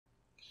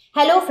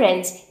Hello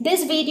friends,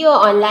 this video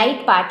on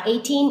Light Part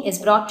 18 is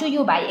brought to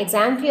you by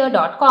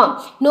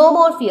examfear.com. No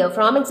more fear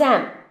from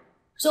exam.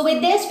 So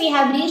with this, we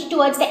have reached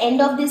towards the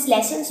end of this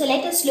lesson. So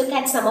let us look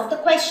at some of the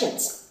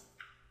questions.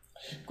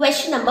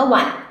 Question number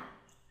 1.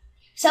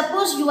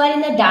 Suppose you are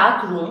in a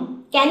dark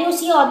room. Can you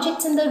see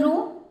objects in the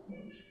room?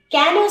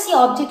 Can you see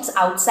objects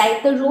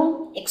outside the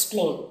room?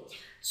 Explain.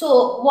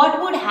 So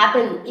what would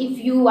happen if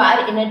you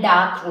are in a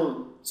dark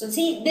room? So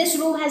see, this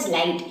room has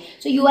light,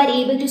 so you are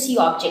able to see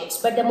objects,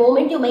 but the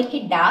moment you make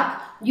it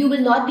dark, you will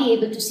not be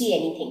able to see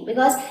anything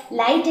because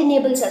light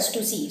enables us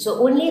to see. So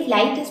only if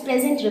light is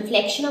present,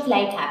 reflection of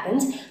light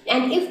happens,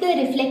 and if the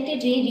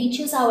reflected ray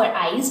reaches our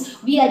eyes,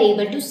 we are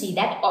able to see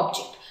that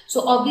object.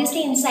 So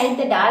obviously inside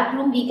the dark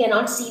room, we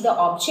cannot see the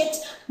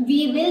objects.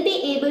 We will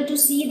be able to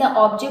see the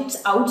objects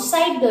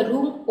outside the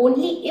room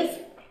only if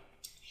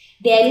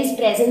there is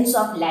presence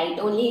of light,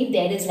 only if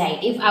there is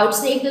light. If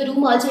outside the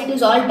room also it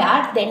is all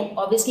dark, then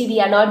obviously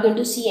we are not going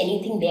to see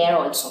anything there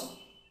also.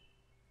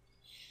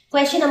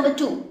 Question number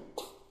 2.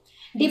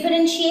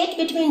 Differentiate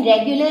between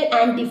regular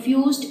and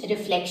diffused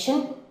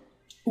reflection.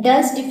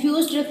 Does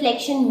diffused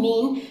reflection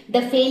mean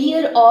the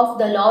failure of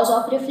the laws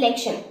of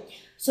reflection?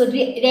 So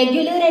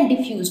regular and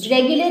diffused.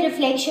 Regular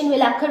reflection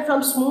will occur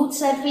from smooth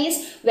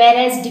surface,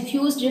 whereas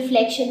diffused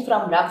reflection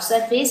from rough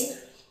surface.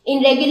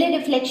 In regular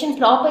reflection,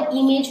 proper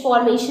image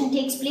formation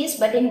takes place,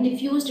 but in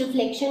diffused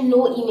reflection,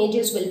 no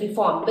images will be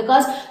formed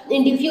because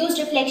in diffused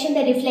reflection,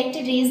 the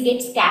reflected rays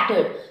get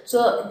scattered.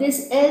 So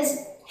this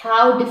is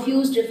how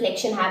diffused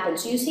reflection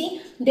happens. You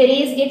see, the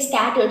rays get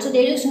scattered. So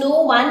there is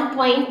no one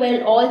point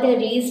where all the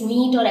rays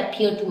meet or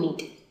appear to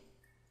meet.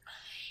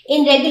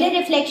 In regular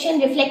reflection,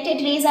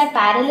 reflected rays are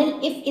parallel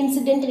if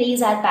incident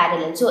rays are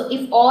parallel. So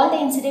if all the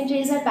incident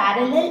rays are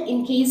parallel,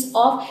 in case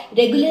of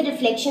regular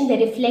reflection, the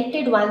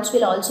reflected ones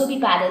will also be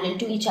parallel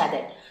to each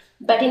other.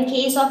 But in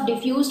case of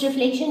diffused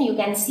reflection, you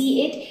can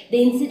see it,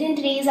 the incident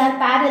rays are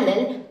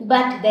parallel,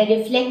 but the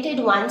reflected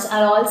ones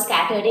are all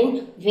scattered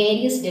in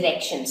various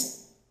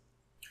directions.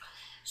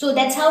 So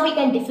that's how we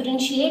can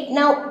differentiate.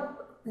 Now,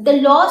 the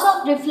laws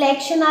of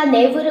reflection are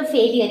never a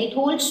failure. It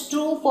holds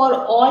true for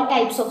all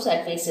types of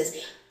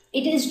surfaces.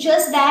 It is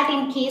just that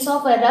in case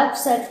of a rough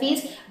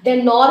surface,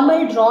 the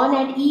normal drawn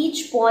at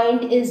each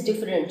point is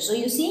different. So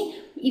you see,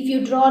 if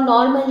you draw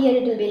normal here,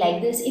 it will be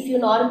like this. If you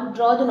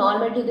draw the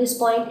normal to this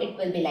point, it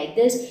will be like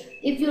this.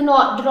 If you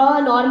draw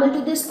a normal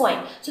to this point.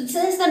 So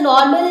since the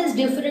normal is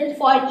different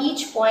for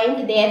each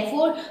point,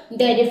 therefore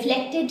the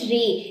reflected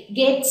ray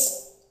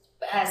gets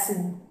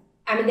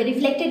the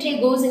reflected ray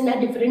goes in a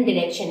different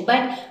direction,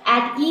 but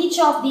at each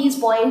of these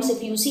points,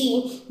 if you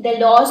see, the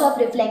laws of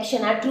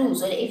reflection are true.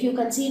 So if you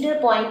consider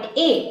point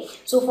A,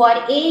 so for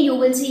A you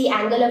will see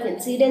angle of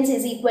incidence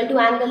is equal to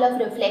angle of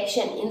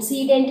reflection.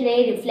 Incident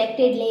ray,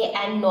 reflected ray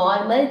and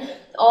normal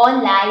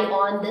all lie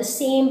on the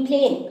same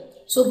plane.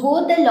 So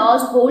both the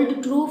laws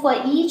hold true for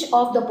each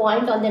of the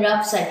point on the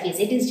rough surface.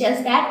 It is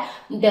just that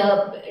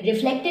the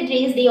reflected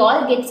rays, they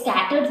all get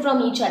scattered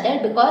from each other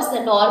because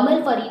the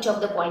normal for each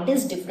of the point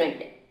is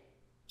different.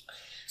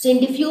 So in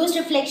diffused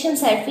reflection,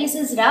 surface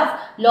is rough,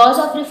 laws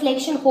of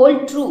reflection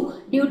hold true.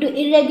 Due to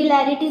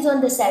irregularities on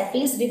the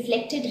surface,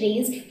 reflected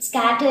rays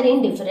scatter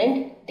in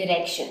different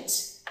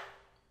directions.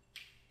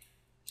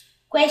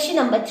 Question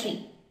number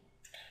 3.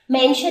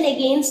 Mention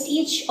against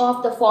each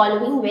of the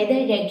following whether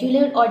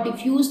regular or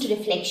diffused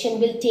reflection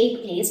will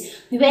take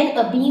place when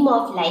a beam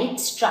of light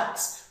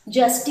strikes.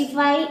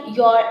 Justify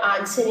your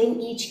answer in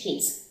each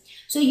case.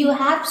 So you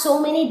have so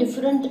many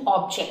different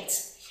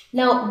objects.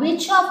 Now,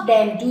 which of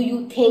them do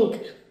you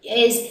think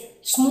is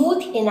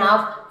smooth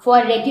enough for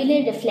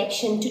regular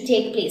reflection to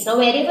take place? Now,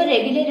 wherever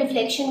regular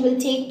reflection will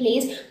take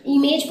place,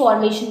 image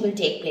formation will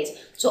take place.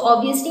 So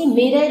obviously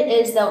mirror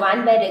is the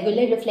one where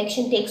regular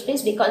reflection takes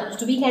place because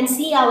we can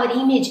see our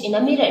image in a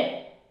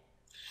mirror.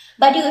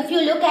 But if you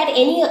look at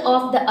any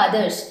of the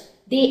others,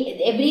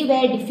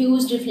 everywhere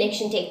diffused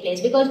reflection take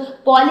place because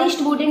polished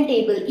wooden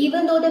table,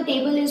 even though the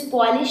table is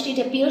polished,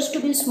 it appears to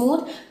be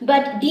smooth,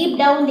 but deep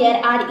down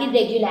there are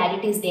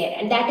irregularities there,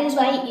 and that is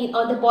why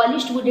on the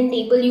polished wooden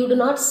table you do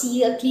not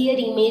see a clear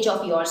image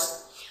of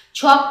yours.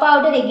 Chalk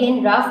powder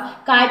again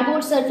rough,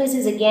 cardboard surface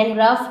is again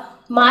rough,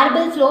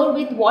 marble floor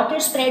with water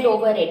spread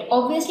over it.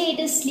 Obviously it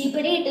is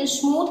slippery, it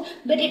is smooth,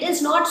 but it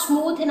is not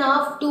smooth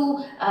enough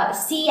to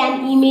see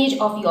an image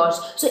of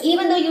yours. So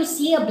even though you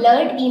see a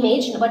blurred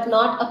image but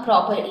not a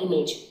proper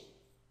image.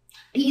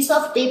 Piece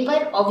of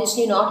paper,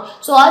 obviously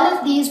not. So all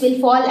of these will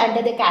fall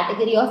under the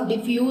category of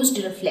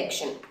diffused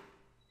reflection.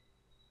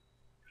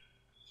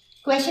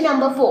 Question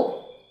number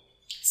 4.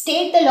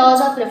 State the laws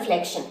of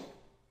reflection.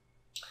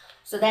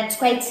 So that's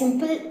quite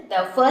simple.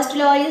 The first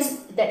law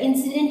is the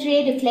incident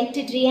ray,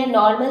 reflected ray and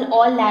normal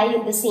all lie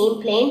in the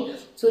same plane.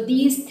 So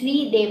these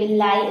three, they will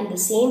lie in the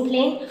same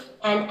plane,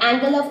 and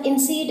angle of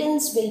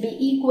incidence will be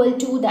equal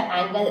to the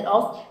angle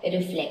of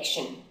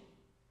reflection.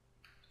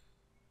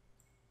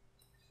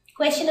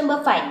 Question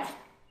number 5.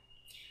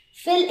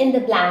 Fill in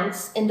the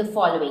blanks in the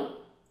following.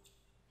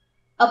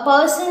 A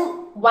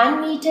person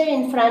 1 meter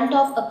in front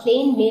of a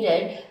plane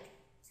mirror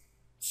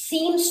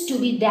seems to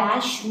be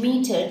dash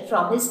metered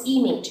from his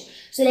image.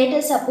 So let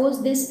us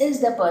suppose this is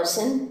the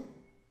person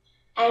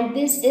and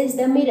this is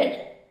the mirror.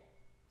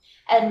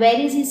 And where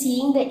is he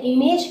seeing the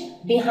image?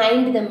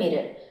 Behind the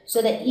mirror.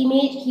 So the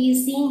image, he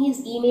is seeing his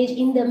image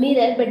in the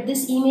mirror, but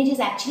this image is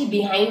actually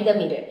behind the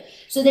mirror.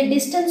 So the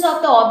distance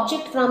of the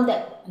object from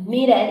the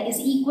mirror is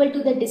equal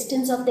to the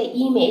distance of the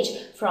image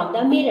from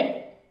the mirror.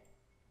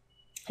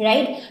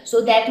 Right?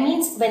 So that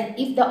means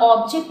if the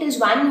object is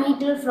 1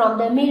 meter from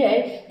the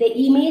mirror, the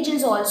image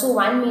is also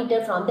 1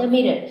 meter from the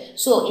mirror.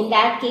 So in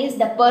that case,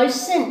 the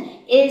person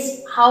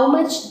is how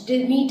much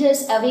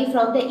meters away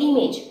from the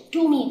image?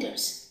 2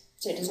 meters.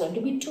 So it is going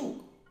to be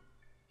 2.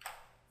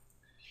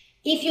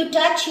 If you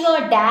touch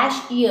your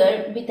dash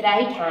ear with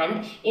right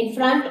hand in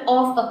front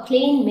of a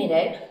plain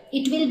mirror,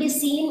 it will be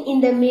seen in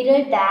the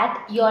mirror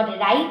that your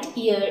right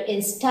ear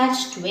is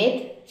touched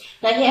with.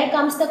 Now here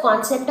comes the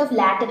concept of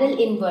lateral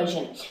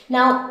inversion.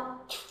 Now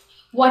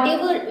your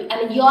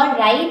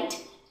right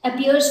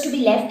appears to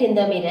be left in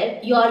the mirror,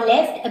 your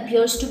left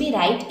appears to be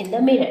right in the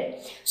mirror.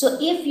 So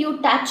if you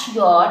touch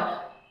your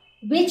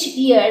which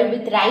ear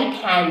with right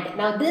hand,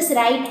 now this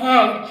right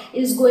hand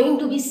is going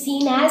to be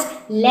seen as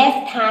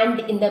left hand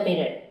in the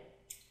mirror.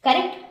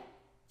 Correct?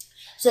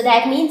 So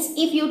that means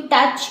if you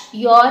touch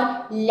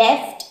your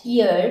left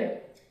ear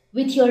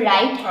with your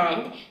right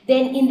hand,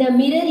 then in the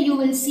mirror you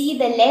will see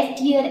the left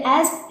ear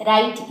as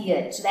right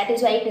ear. So that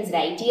is why it is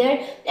right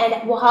ear. And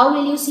how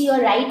will you see your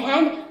right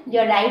hand?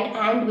 Your right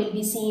hand will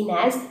be seen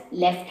as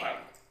left hand.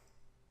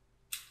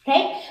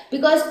 Right?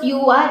 Because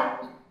you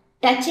are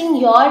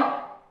touching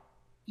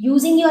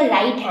using your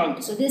right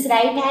hand. So this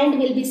right hand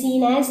will be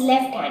seen as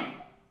left hand.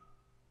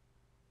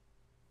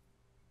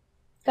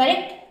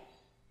 Correct?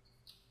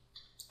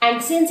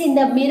 And since in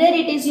the mirror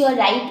it is your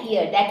right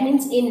ear, that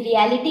means in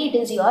reality it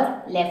is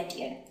your left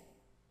ear.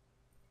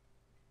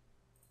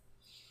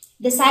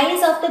 The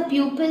size of the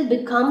pupil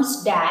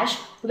becomes dash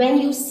when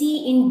you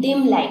see in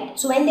dim light.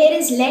 So when there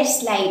is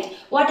less light,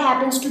 what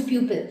happens to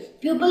pupil?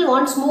 Pupil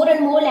wants more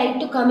and more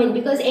light to come in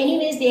because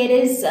anyways there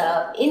is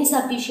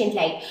insufficient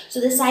light. So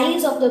the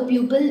size of the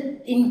pupil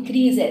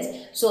increases.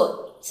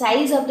 So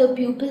size of the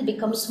pupil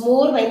becomes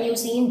more when you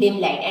see in dim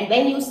light, and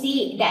when you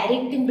see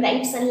direct in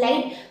bright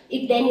sunlight,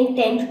 it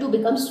tends to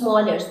become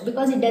smaller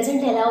because it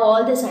doesn't allow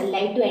all the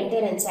sunlight to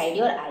enter inside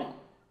your eye.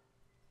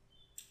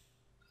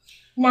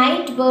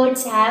 Night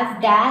birds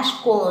have dash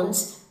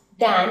cones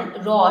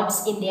than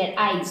rods in their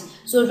eyes.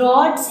 So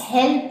rods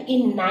help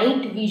in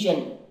night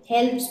vision,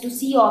 helps to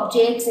see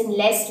objects in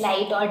less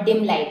light or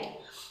dim light.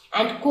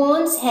 And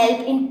cones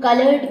help in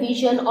colored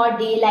vision or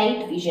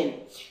daylight vision.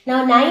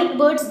 Now night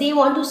birds, they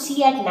want to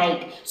see at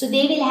night. So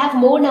they will have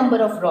more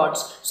number of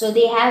rods. So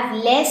they have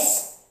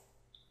less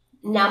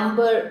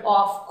number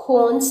of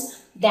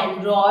cones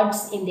than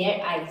rods in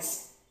their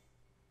eyes.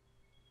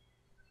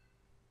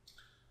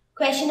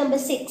 Question number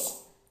 6.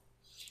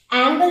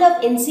 Angle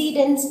of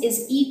incidence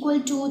is equal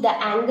to the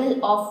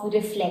angle of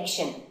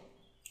reflection.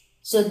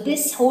 So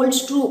this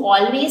holds true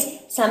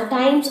always,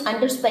 sometimes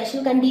under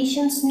special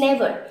conditions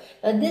never.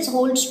 This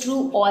holds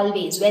true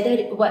always,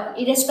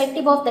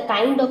 irrespective of the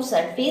kind of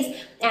surface,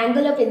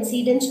 angle of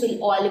incidence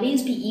will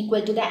always be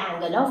equal to the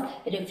angle of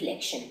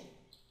reflection.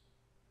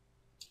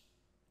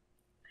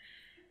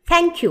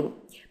 Thank you.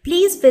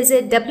 Please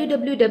visit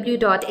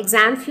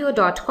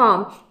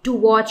www.examfear.com to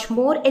watch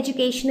more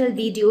educational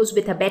videos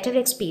with a better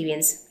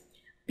experience.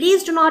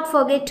 Please do not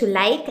forget to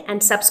like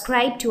and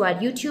subscribe to our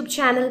YouTube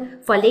channel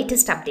for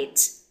latest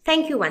updates.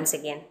 Thank you once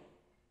again.